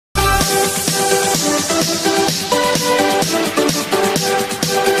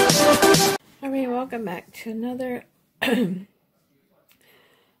welcome back to another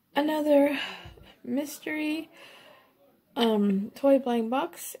another mystery toy blind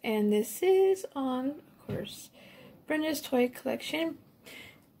box, and this is on, of course, Brenda's toy collection.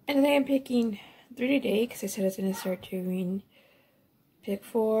 And today I'm picking 3 today because I said I was going to start doing pick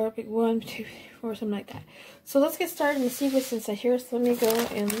 4, pick 1, 2, 4, something like that. So let's get started and see what's inside here. So let me go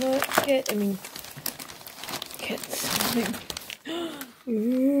and look at, get something.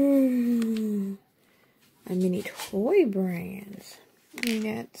 Ooh, a mini toy brands. And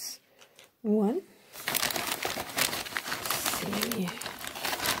that's one. Let's see.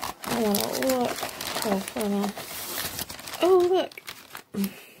 I want to look. Oh, look.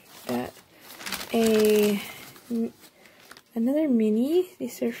 Got another mini.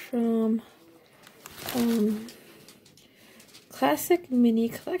 These are from Classic Mini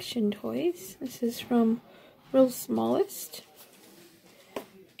Collection Toys. This is from World's Smallest.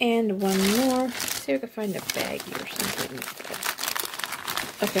 And one more. Let's see if I can find a baggie or something.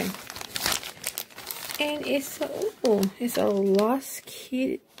 Okay. And it's a Lost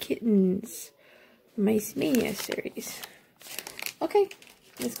Kittens Mice Mania series. Okay,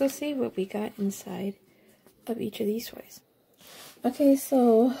 let's go see what we got inside of each of these toys. Okay,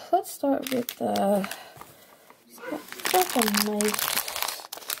 so let's start with the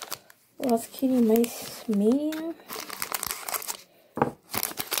Lost Kitty Mice Mania.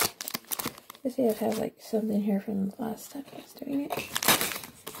 Let's see if I have like something here from the last time I was doing it.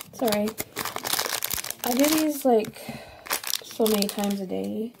 Sorry. I do these like so many times a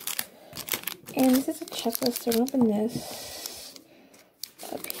day. And this is a checklist. So I'm open this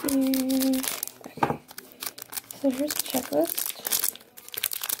up here. Okay. So here's the checklist.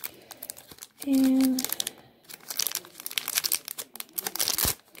 And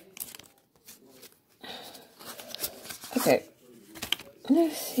okay.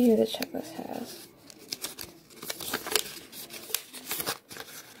 Let's see what the checklist has.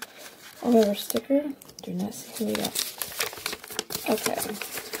 Oh, we have a sticker. Do not see who we got. Okay,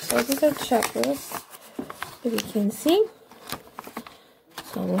 so this is our checklist. If you can see,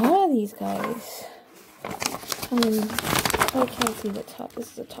 so a lot of these guys. I can't see the top. This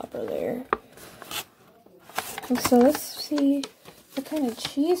is the topper layer. And so let's see what kind of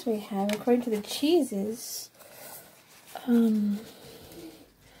cheese we have. According to the cheeses,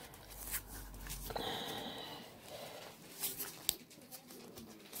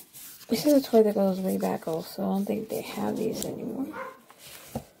 this is a toy that goes way back also. I don't think they have these anymore.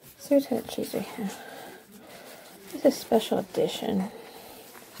 So here's what cheese we have. This is a special edition.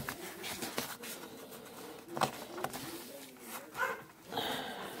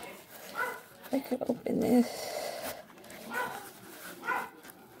 I could open this.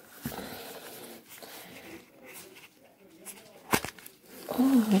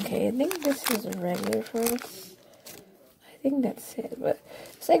 Oh, okay. I think this is a regular for us. I think that's it, but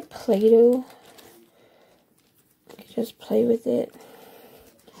it's like Play-Doh. You can just play with it.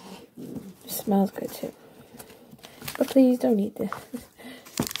 It smells good too. But please don't eat this.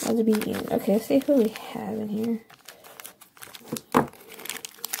 I'll be eating. Okay, let's see who we have in here.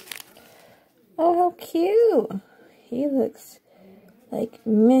 Oh, how cute! He looks like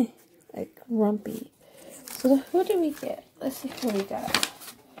meh, like grumpy. So who do we get? Let's see who we got.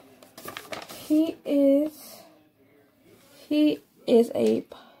 He is a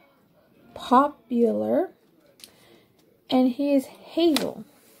Popular, and he is Hazel.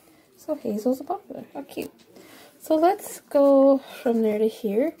 So Hazel's a Popular. How cute. So let's go from there to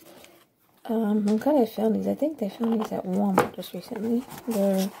here. I'm glad I found these. I think they found these at Walmart just recently.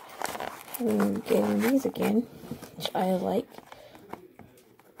 They're getting these again, which I like.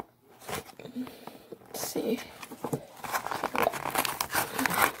 Let's see.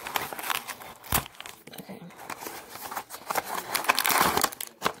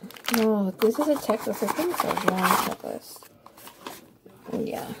 Oh, this is a checklist. I think it's a long checklist.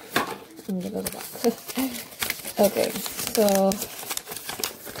 Yeah. I'm gonna go to the box. Okay, so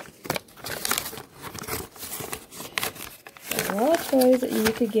there's a lot of toys that you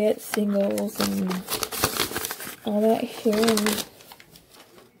could get, singles and all that here. And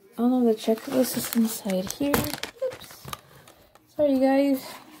I don't know, the checklist is inside here. Oops. Sorry, you guys.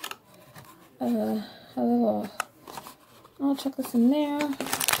 A little checklist in there.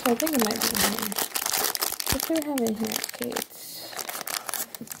 So I think it might be in here. What do we have in here? Okay, it's...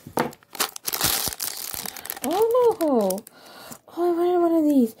 Oh, I wanted one of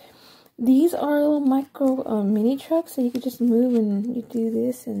these. These are little micro mini trucks, so you could just move and you do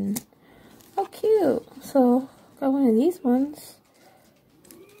this, and how cute. So, got one of these ones.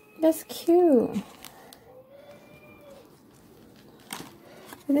 That's cute.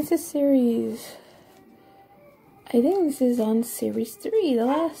 And this is series I think this is on series 3, the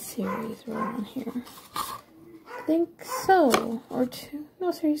last series we're on here. I think so. Or 2.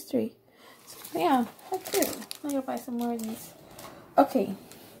 No, series 3. So, yeah, that's it. I'm gonna buy some more of these. Okay,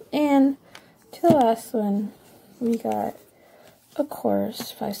 and to the last one, we got, of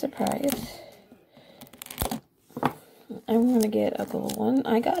course, 5 Surprise. I'm gonna get a gold one.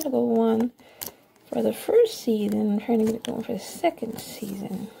 I got a gold one for the first season. I'm trying to get a gold one for the second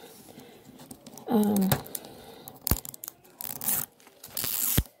season.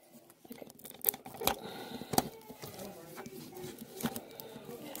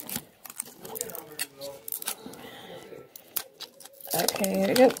 Okay, here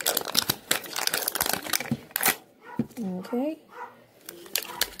we go. Okay.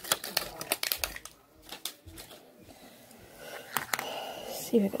 Let's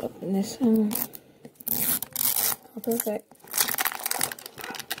see if I can open this one. Oh, perfect.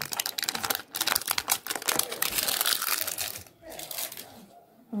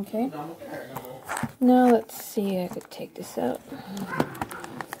 Okay. Now let's see, I could take this out.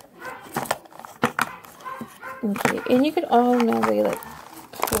 Okay, and you could automatically like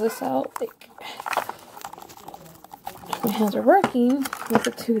pull this out. Like, my hands are working.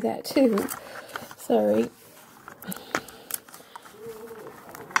 Let's do that too. Sorry.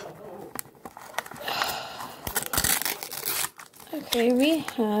 Okay, we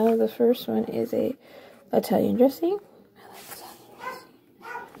have the first one is a Italian dressing.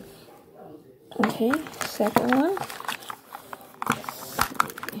 Okay, second one.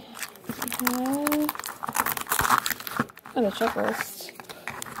 Oh, the checklist.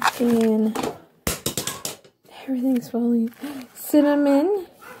 And everything's falling. Cinnamon.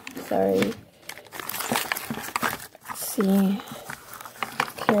 Sorry. Let's see.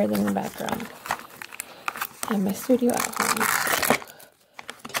 Carrot in the background. And my studio at home.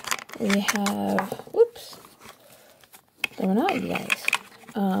 We have, whoops. They were not, you guys.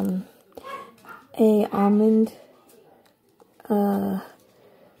 A almond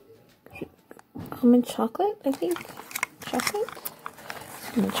chocolate, I think. Chocolate?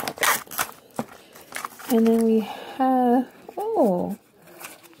 Almond chocolate. And then we have, oh,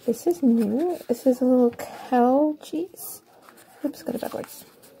 this is new. This is a little cow cheese. Oops, got it backwards.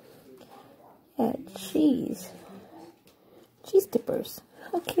 Yeah, cheese. Cheese dippers.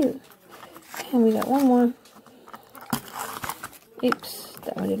 How cute. And we got one more. Oops,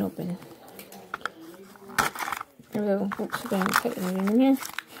 that one didn't open. There we go. Oops, I'm put it in here.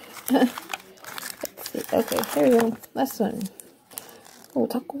 Let's see. Okay, here we go. Last one. Oh,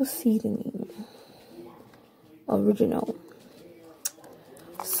 taco seasoning. Original.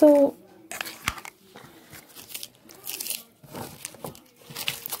 So,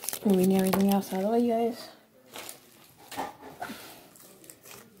 moving everything else out of the way, you guys.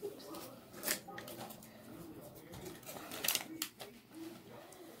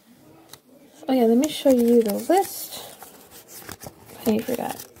 Oh yeah, let me show you the list. I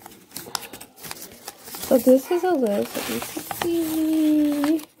forgot. So this is a list that you can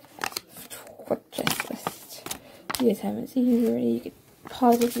see. Purchase list. If you guys haven't seen it already, you can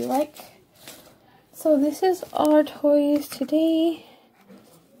pause if you like. So this is our toys today.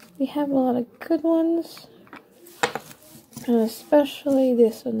 We have a lot of good ones. And especially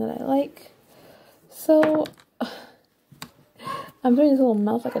this one that I like. So I'm doing this little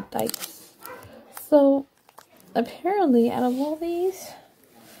mouth like a dice. So, apparently, out of all these,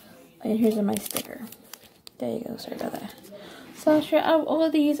 and here's my sticker. There you go, sorry about that. So, sure, out of all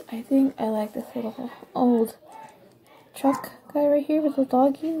of these, I think I like this little old truck guy right here with the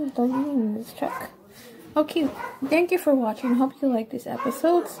doggy in this truck. How cute. Thank you for watching. Hope you like these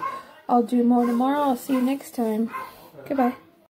episodes. I'll do more tomorrow. I'll see you next time. Goodbye.